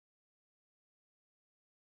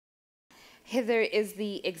Heather is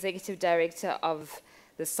the Executive Director of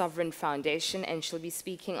the Sovrin Foundation, and she'll be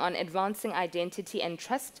speaking on advancing identity and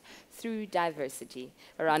trust through diversity.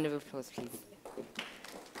 A round of applause, please.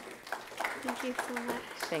 Thank you so much.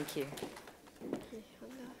 Thank you.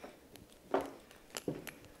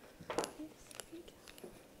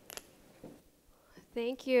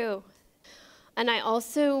 Thank you. And I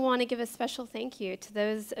also want to give a special thank you to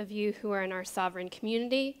those of you who are in our Sovrin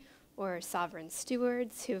community or Sovrin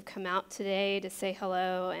stewards who have come out today to say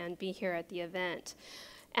hello and be here at the event.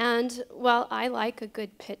 And while I like a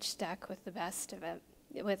good pitch deck with the best of it,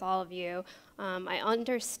 with all of you, I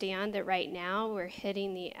understand that right now we're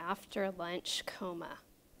hitting the after lunch coma.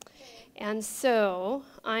 And so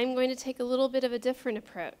I'm going to take a little bit of a different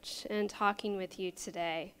approach in talking with you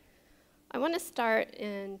today. I want to start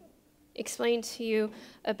and explain to you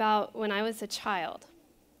about when I was a child.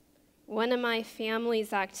 One of my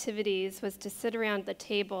family's activities was to sit around the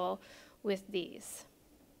table with these.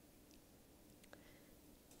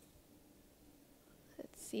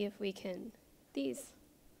 Let's see if we can, these.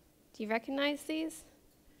 Do you recognize these?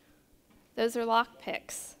 Those are lock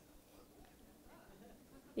picks.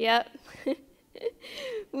 Yep.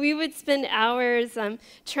 We would spend hours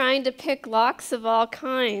trying to pick locks of all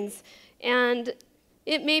kinds, and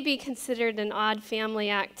it may be considered an odd family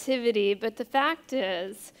activity, but the fact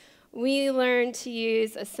is, we learned to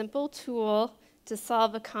use a simple tool to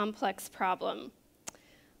solve a complex problem.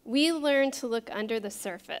 We learned to look under the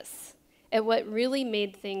surface at what really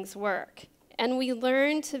made things work, and we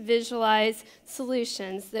learned to visualize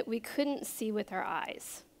solutions that we couldn't see with our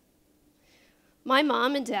eyes. My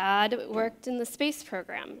mom and dad worked in the space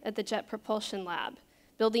program at the Jet Propulsion Lab,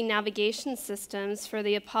 building navigation systems for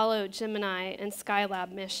the Apollo, Gemini, and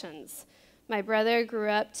Skylab missions. My brother grew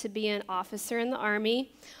up to be an officer in the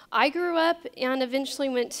Army. I grew up and eventually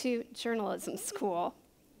went to journalism school.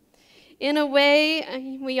 In a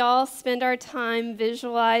way, we all spend our time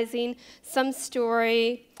visualizing some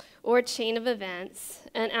story or chain of events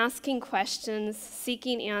and asking questions,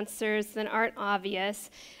 seeking answers that aren't obvious,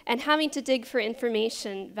 and having to dig for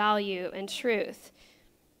information, value, and truth.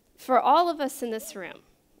 For all of us in this room,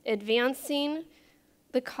 advancing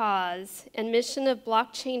the cause and mission of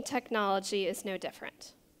blockchain technology is no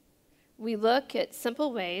different. We look at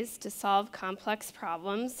simple ways to solve complex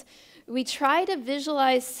problems. We try to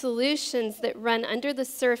visualize solutions that run under the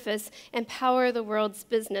surface and power the world's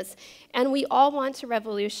business. And we all want to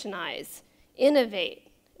revolutionize, innovate,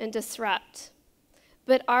 and disrupt.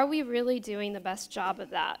 But are we really doing the best job of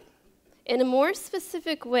that? In a more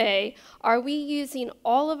specific way, are we using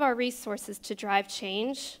all of our resources to drive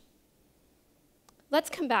change? Let's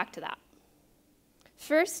come back to that.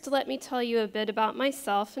 First, let me tell you a bit about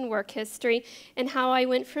myself and work history and how I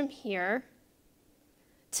went from here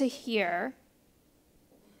to here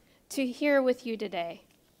with you today.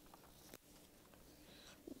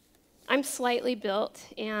 I'm slightly built,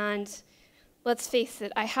 and let's face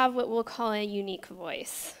it, I have what we'll call a unique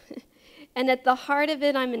voice. And at the heart of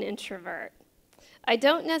it, I'm an introvert. I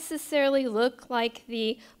don't necessarily look like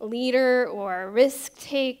the leader or risk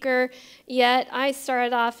taker, yet I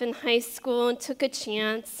started off in high school and took a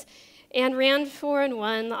chance and ran for and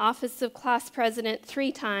won the office of class president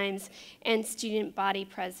 3 times and student body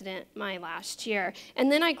president my last year.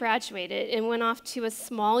 And then I graduated and went off to a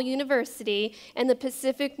small university in the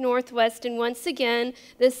Pacific Northwest, and once again,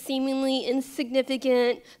 this seemingly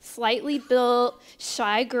insignificant, slightly built,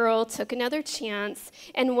 shy girl took another chance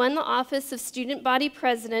and won the office of student body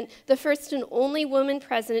president, the first and only woman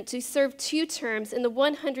president to serve 2 terms in the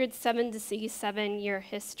 177-year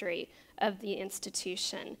history of the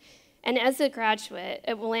institution. And as a graduate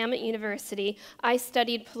at Willamette University, I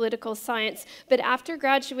studied political science. But after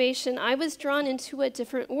graduation, I was drawn into a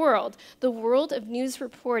different world, the world of news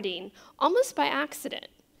reporting, almost by accident,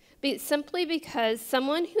 simply because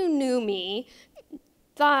someone who knew me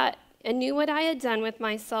thought and knew what I had done with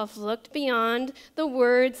myself, looked beyond the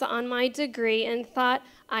words on my degree and thought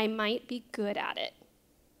I might be good at it.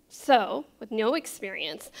 So, with no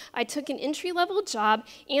experience, I took an entry-level job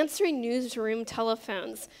answering newsroom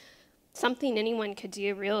telephones. Something anyone could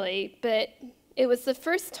do, really, but it was the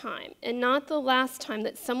first time and not the last time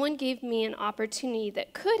that someone gave me an opportunity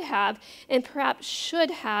that could have and perhaps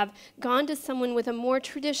should have gone to someone with a more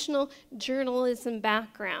traditional journalism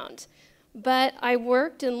background. But I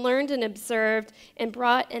worked and learned and observed and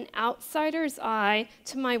brought an outsider's eye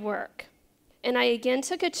to my work. And I again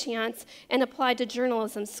took a chance and applied to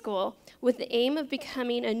journalism school with the aim of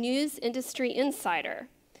becoming a news industry insider.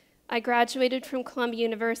 I graduated from Columbia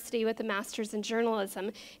University with a master's in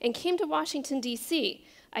journalism and came to Washington, D.C.,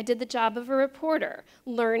 I did the job of a reporter,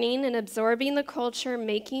 learning and absorbing the culture,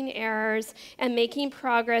 making errors, and making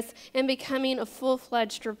progress, and becoming a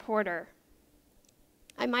full-fledged reporter.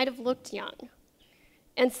 I might have looked young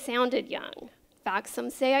and sounded young. In fact, some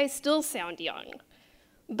say I still sound young.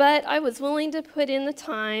 But I was willing to put in the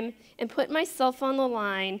time and put myself on the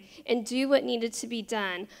line and do what needed to be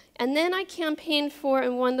done. And then I campaigned for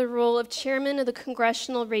and won the role of chairman of the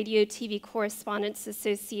Congressional Radio TV Correspondents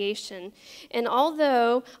Association. And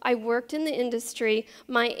although I worked in the industry,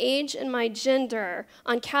 my age and my gender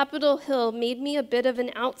on Capitol Hill made me a bit of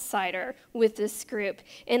an outsider with this group.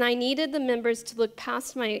 And I needed the members to look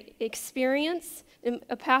past my experience,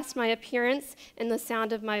 past my appearance, and the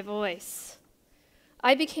sound of my voice.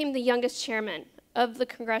 I became the youngest chairman of the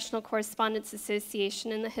Congressional Correspondents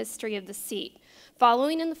Association in the history of the seat,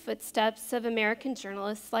 following in the footsteps of American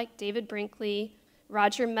journalists like David Brinkley,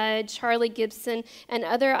 Roger Mudd, Charlie Gibson, and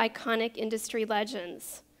other iconic industry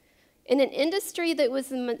legends. In an industry that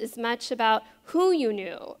was as much about who you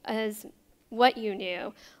knew as what you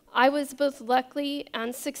knew, I was both lucky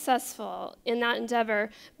and successful in that endeavor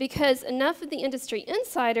because enough of the industry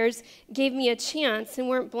insiders gave me a chance and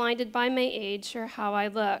weren't blinded by my age or how I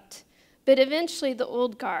looked. But eventually the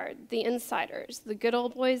old guard, the insiders, the Good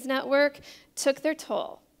Old Boys Network, took their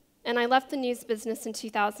toll. And I left the news business in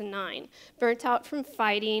 2009, burnt out from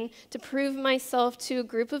fighting to prove myself to a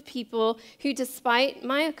group of people who, despite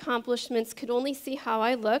my accomplishments, could only see how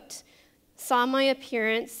I looked, saw my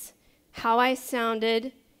appearance, how I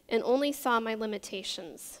sounded, and only saw my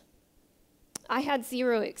limitations. I had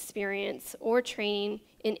zero experience or training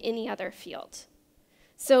in any other field.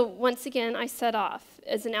 So once again, I set off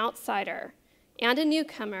as an outsider and a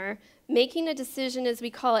newcomer, making a decision, as we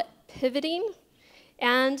call it, pivoting,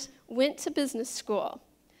 and went to business school.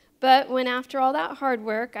 But when after all that hard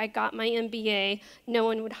work, I got my MBA, no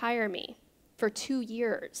one would hire me for 2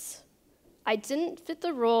 years. I didn't fit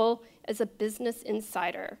the role as a business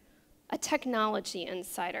insider, a technology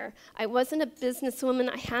insider. I wasn't a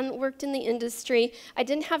businesswoman. I hadn't worked in the industry. I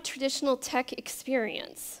didn't have traditional tech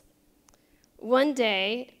experience. One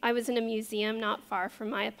day, I was in a museum not far from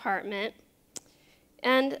my apartment,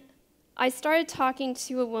 and I started talking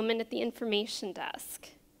to a woman at the information desk.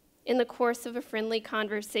 In the course of a friendly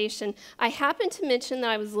conversation, I happened to mention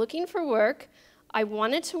that I was looking for work, I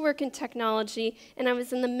wanted to work in technology, and I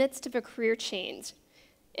was in the midst of a career change.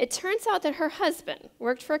 It turns out that her husband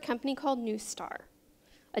worked for a company called Neustar,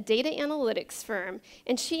 a data analytics firm,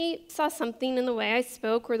 and she saw something in the way I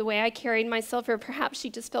spoke or the way I carried myself, or perhaps she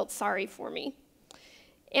just felt sorry for me.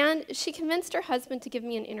 And she convinced her husband to give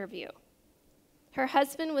me an interview. Her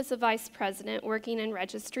husband was a vice president working in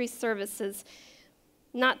registry services,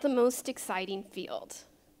 not the most exciting field,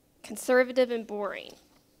 conservative and boring.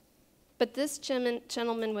 But this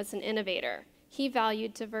gentleman was an innovator. He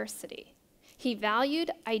valued diversity. He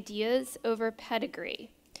valued ideas over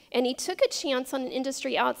pedigree. And he took a chance on an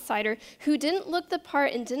industry outsider who didn't look the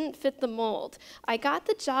part and didn't fit the mold. I got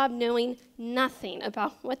the job knowing nothing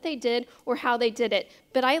about what they did or how they did it.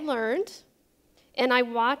 But I learned, and I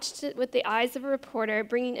watched it with the eyes of a reporter,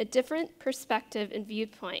 bringing a different perspective and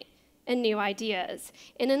viewpoint and new ideas.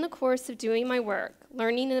 And in the course of doing my work,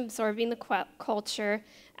 learning and absorbing the culture,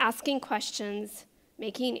 asking questions,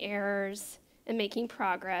 making errors, and making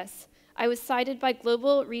progress, I was cited by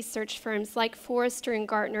global research firms like Forrester and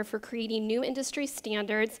Gartner for creating new industry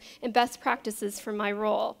standards and best practices for my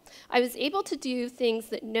role. I was able to do things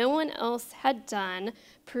that no one else had done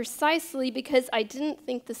precisely because I didn't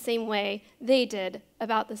think the same way they did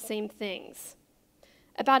about the same things.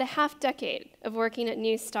 About a half-decade of working at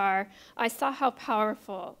Neustar, I saw how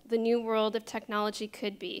powerful the new world of technology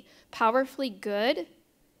could be, powerfully good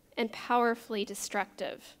and powerfully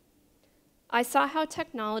destructive. I saw how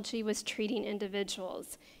technology was treating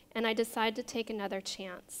individuals, and I decided to take another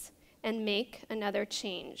chance and make another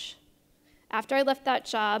change. After I left that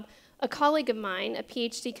job, a colleague of mine, a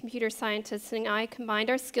PhD computer scientist, and I combined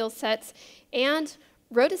our skill sets and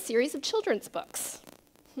wrote a series of children's books.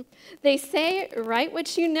 They say, write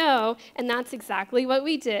what you know, and that's exactly what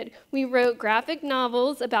we did. We wrote graphic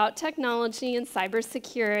novels about technology and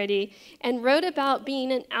cybersecurity, and wrote about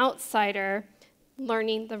being an outsider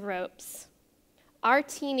learning the ropes. Our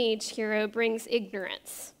teenage hero brings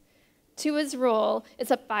ignorance to his role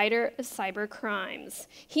as a fighter of cyber crimes.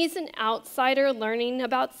 He's an outsider learning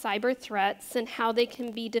about cyber threats and how they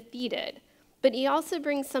can be defeated. But he also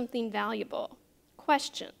brings something valuable,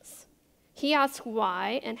 questions. He asks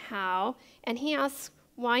why and how, and he asks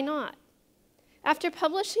why not. After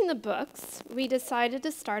publishing the books, we decided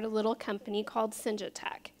to start a little company called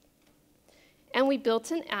Synjatech. And we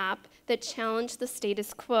built an app that challenged the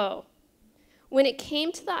status quo. when it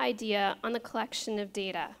came to the idea on the collection of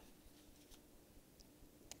data.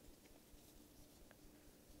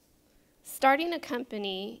 Starting a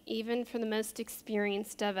company, even for the most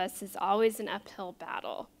experienced of us, is always an uphill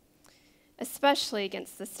battle, especially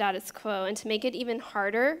against the status quo. And to make it even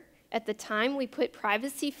harder, at the time, we put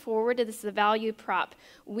privacy forward as the value prop.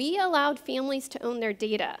 We allowed families to own their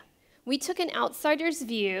data. We took an outsider's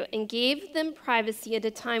view and gave them privacy at a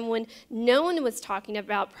time when no one was talking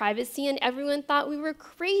about privacy and everyone thought we were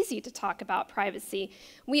crazy to talk about privacy.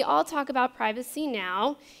 We all talk about privacy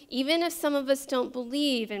now, even if some of us don't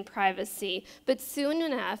believe in privacy. But soon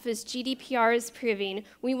enough, as GDPR is proving,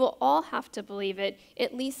 we will all have to believe it,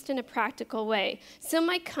 at least in a practical way. So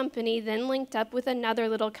my company then linked up with another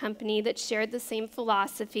little company that shared the same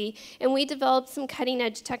philosophy, and we developed some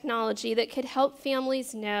cutting-edge technology that could help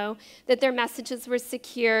families know that their messages were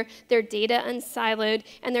secure, their data unsiloed,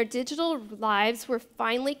 and their digital lives were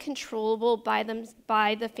finally controllable by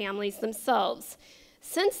the families themselves.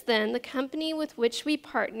 Since then, the company with which we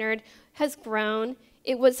partnered has grown,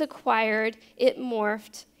 it was acquired, it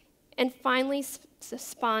morphed, and finally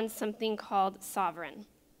spawned something called Sovrin.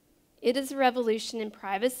 It is a revolution in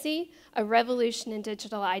privacy, a revolution in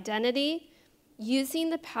digital identity,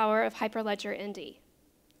 using the power of Hyperledger Indy.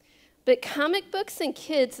 But comic books and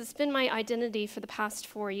kids has been my identity for the past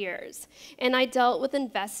 4 years. And I dealt with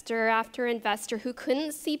investor after investor who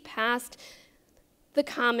couldn't see past the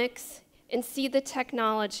comics and see the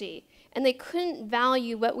technology. And they couldn't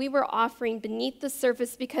value what we were offering beneath the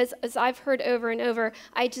surface because, as I've heard over and over,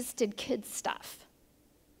 I just did kids stuff.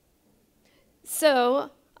 So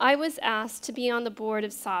I was asked to be on the board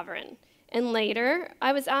of Sovrin. And later,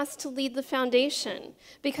 I was asked to lead the foundation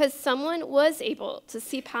because someone was able to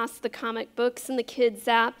see past the comic books and the kids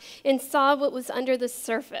app and saw what was under the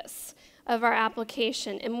surface of our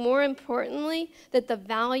application, and more importantly, that the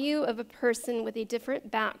value of a person with a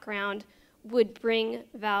different background would bring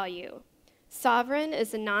value. Sovrin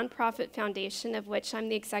is a nonprofit foundation of which I'm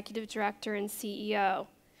the executive director and CEO.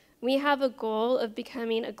 We have a goal of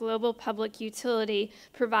becoming a global public utility,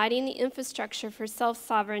 providing the infrastructure for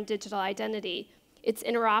self-sovereign digital identity. It's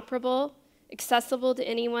interoperable, accessible to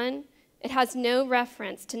anyone. It has no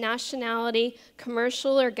reference to nationality,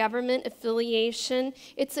 commercial or government affiliation.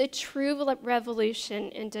 It's a true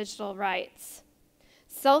revolution in digital rights.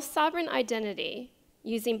 Self-sovereign identity,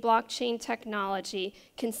 using blockchain technology,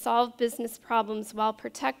 can solve business problems while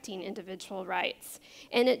protecting individual rights.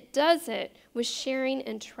 And it does it with sharing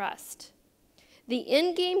and trust. The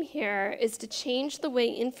end game here is to change the way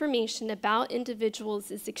information about individuals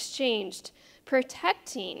is exchanged,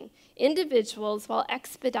 protecting individuals while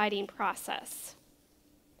expediting process.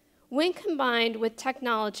 When combined with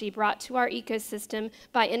technology brought to our ecosystem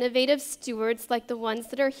by innovative stewards like the ones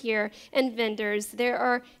that are here and vendors, there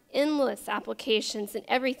are endless applications in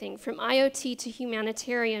everything from IoT to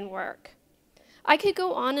humanitarian work. I could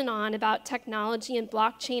go on and on about technology and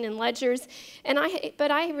blockchain and ledgers,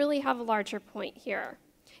 but I really have a larger point here.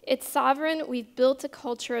 At Sovrin, we've built a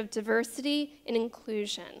culture of diversity and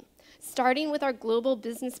inclusion, starting with our global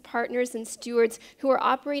business partners and stewards who are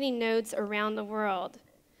operating nodes around the world.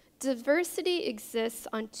 Diversity exists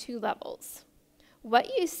on 2 levels: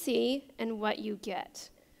 what you see and what you get.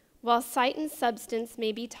 While sight and substance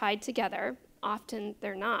may be tied together, often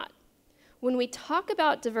they're not. When we talk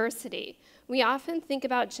about diversity, we often think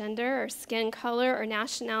about gender or skin color or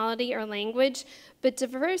nationality or language, but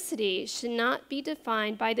diversity should not be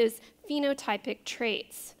defined by those phenotypic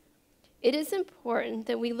traits. It is important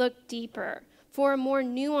that we look deeper for a more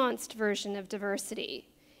nuanced version of diversity.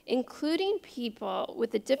 Including people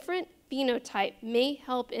with a different phenotype may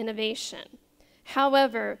help innovation.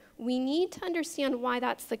 However, we need to understand why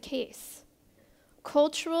that's the case.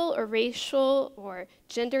 Cultural or racial or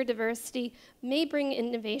gender diversity may bring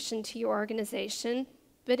innovation to your organization,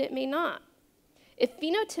 but it may not. If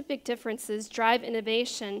phenotypic differences drive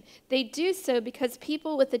innovation, they do so because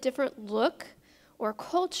people with a different look or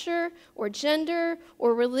culture or gender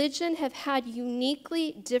or religion have had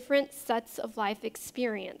uniquely different sets of life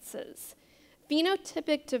experiences.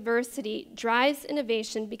 Phenotypic diversity drives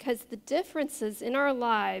innovation because the differences in our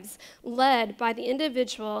lives led by the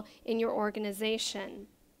individual in your organization.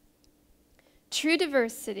 True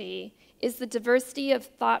diversity is the diversity of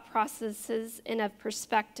thought processes and of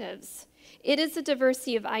perspectives. It is a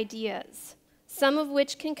diversity of ideas, some of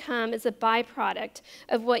which can come as a byproduct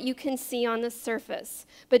of what you can see on the surface.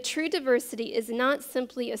 But true diversity is not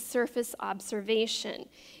simply a surface observation.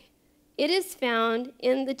 It is found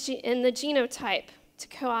in the genotype, to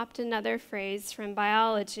co-opt another phrase from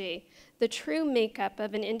biology, the true makeup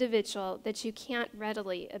of an individual that you can't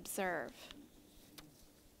readily observe.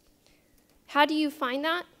 How do you find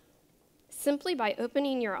that? Simply by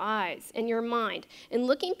opening your eyes and your mind and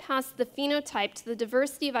looking past the phenotype to the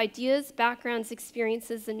diversity of ideas, backgrounds,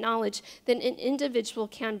 experiences, and knowledge that an individual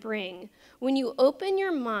can bring. When you open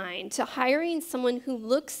your mind to hiring someone who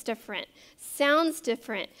looks different, sounds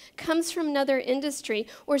different, comes from another industry,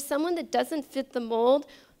 or someone that doesn't fit the mold,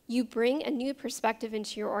 you bring a new perspective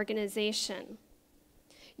into your organization.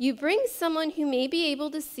 You bring someone who may be able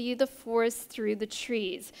to see the forest through the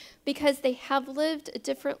trees because they have lived a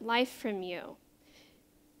different life from you.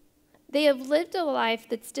 They have lived a life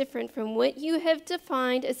that's different from what you have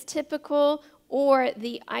defined as typical or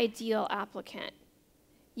the ideal applicant.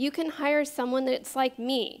 You can hire someone that's like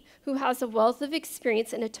me, who has a wealth of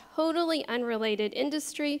experience in a totally unrelated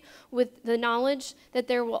industry with the knowledge that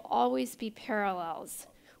there will always be parallels,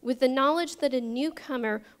 with the knowledge that a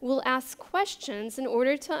newcomer will ask questions in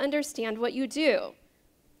order to understand what you do.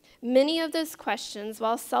 Many of those questions,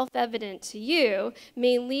 while self-evident to you,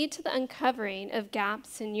 may lead to the uncovering of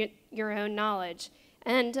gaps in your own knowledge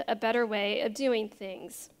and a better way of doing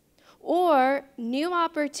things, or new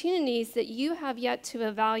opportunities that you have yet to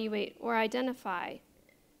evaluate or identify.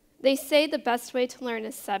 They say the best way to learn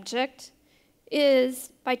a subject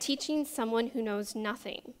is by teaching someone who knows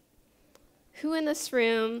nothing. Who in this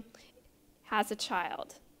room has a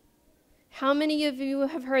child? How many of you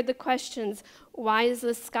have heard the questions, why is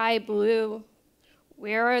the sky blue?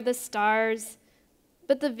 Where are the stars?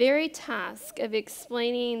 But the very task of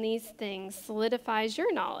explaining these things solidifies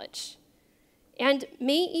your knowledge and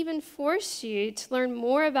may even force you to learn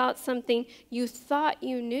more about something you thought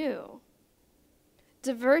you knew.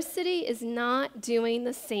 Diversity is not doing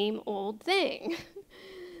the same old thing.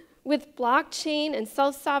 With blockchain and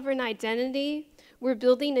self-sovereign identity, we're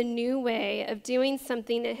building a new way of doing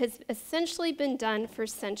something that has essentially been done for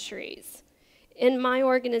centuries. In my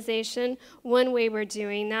organization, one way we're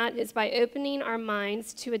doing that is by opening our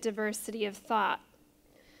minds to a diversity of thought.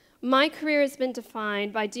 My career has been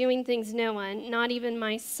defined by doing things no one, not even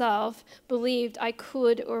myself, believed I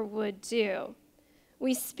could or would do.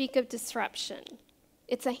 We speak of disruption.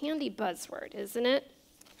 It's a handy buzzword, isn't it?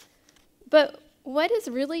 But what is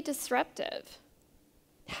really disruptive?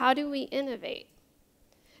 How do we innovate?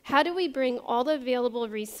 How do we bring all the available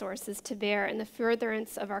resources to bear in the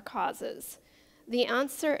furtherance of our causes? The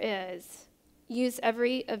answer is use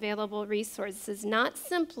every available resources, not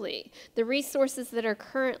simply the resources that are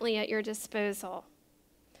currently at your disposal,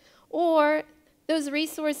 or those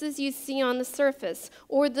resources you see on the surface,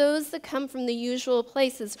 or those that come from the usual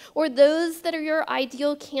places, or those that are your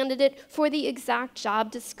ideal candidate for the exact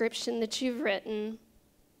job description that you've written.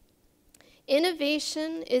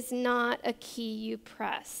 Innovation is not a key you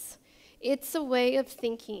press. It's a way of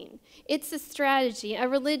thinking. It's a strategy, a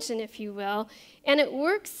religion, if you will, and it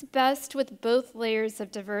works best with both layers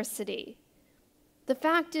of diversity. The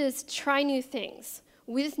fact is, try new things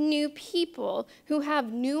with new people who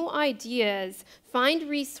have new ideas. Find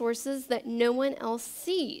resources that no one else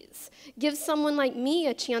sees. Give someone like me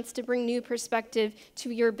a chance to bring new perspective to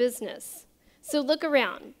your business. So look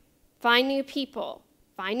around, find new people,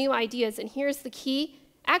 find new ideas, and here's the key.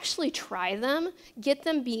 Actually try them. Get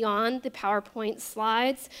them beyond the PowerPoint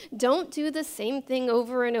slides. Don't do the same thing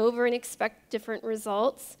over and over and expect different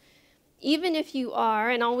results. Even if you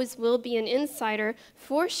are and always will be an insider,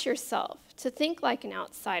 force yourself to think like an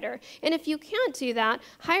outsider. And if you can't do that,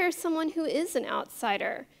 hire someone who is an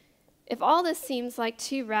outsider. If all this seems like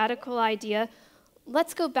too radical idea,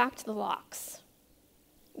 let's go back to the locks.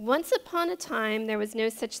 Once upon a time, there was no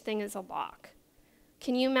such thing as a lock.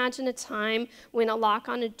 Can you imagine a time when a lock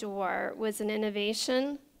on a door was an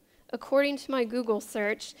innovation? According to my Google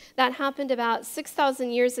search, that happened about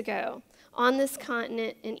 6,000 years ago on this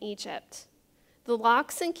continent in Egypt. The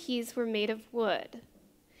locks and keys were made of wood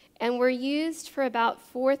and were used for about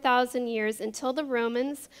 4,000 years until the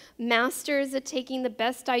Romans, masters at taking the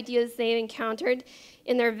best ideas they encountered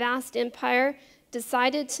in their vast empire,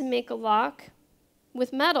 decided to make a lock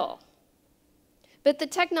with metal. But the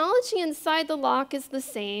technology inside the lock is the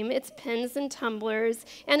same. It's pins and tumblers,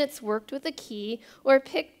 and it's worked with a key or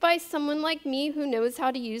picked by someone like me who knows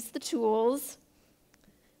how to use the tools.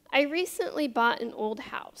 I recently bought an old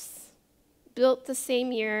house, built the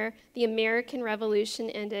same year the American Revolution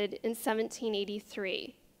ended in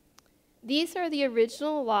 1783. These are the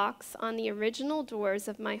original locks on the original doors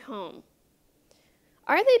of my home.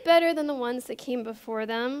 Are they better than the ones that came before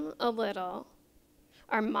them? A little.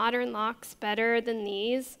 Are modern locks better than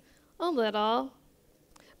these? A little.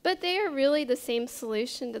 But they are really the same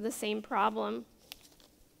solution to the same problem.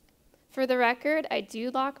 For the record, I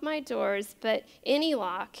do lock my doors, but any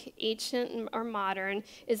lock, ancient or modern,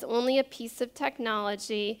 is only a piece of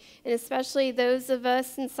technology, and especially those of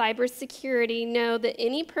us in cybersecurity know that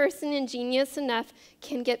any person ingenious enough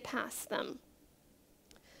can get past them.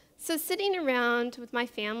 So sitting around with my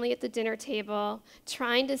family at the dinner table,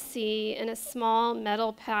 trying to see in a small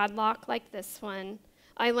metal padlock like this one,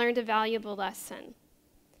 I learned a valuable lesson.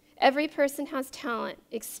 Every person has talent,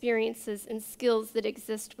 experiences, and skills that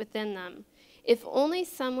exist within them, if only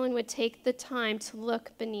someone would take the time to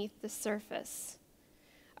look beneath the surface.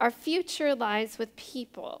 Our future lies with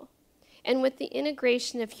people, and with the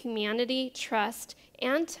integration of humanity, trust,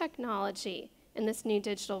 and technology in this new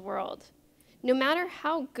digital world. No matter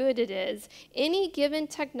how good it is, any given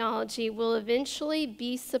technology will eventually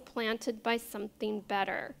be supplanted by something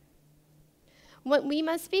better. What we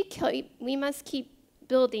must keep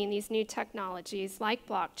building these new technologies like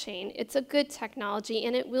blockchain. It's a good technology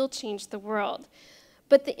and it will change the world.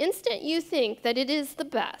 But the instant you think that it is the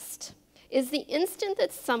best is the instant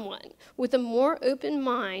that someone with a more open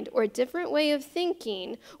mind or a different way of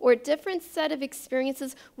thinking or a different set of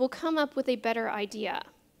experiences will come up with a better idea.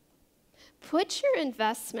 Put your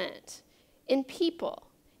investment in people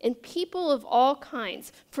of all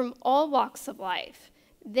kinds from all walks of life.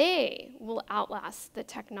 They will outlast the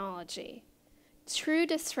technology. True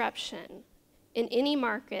disruption in any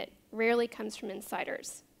market rarely comes from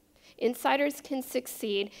insiders. Insiders can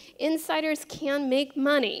succeed, insiders can make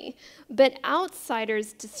money, but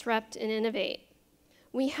outsiders disrupt and innovate.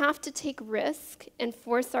 We have to take risk and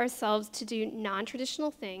force ourselves to do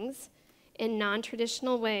non-traditional things in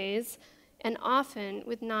non-traditional ways, and often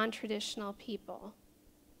with non-traditional people.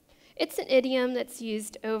 It's an idiom that's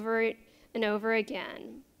used over and over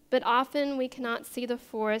again. But often we cannot see the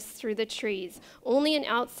forest through the trees. Only an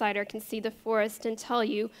outsider can see the forest and tell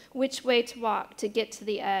you which way to walk to get to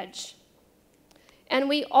the edge. And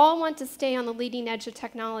we all want to stay on the leading edge of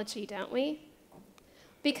technology, don't we?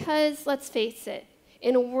 Because, let's face it,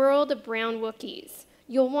 in a world of brown Wookiees,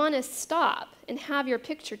 you'll want to stop and have your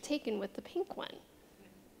picture taken with the pink one.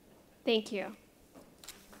 Thank you.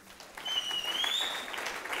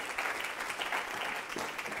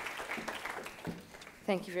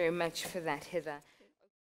 Thank you very much for that, Heather.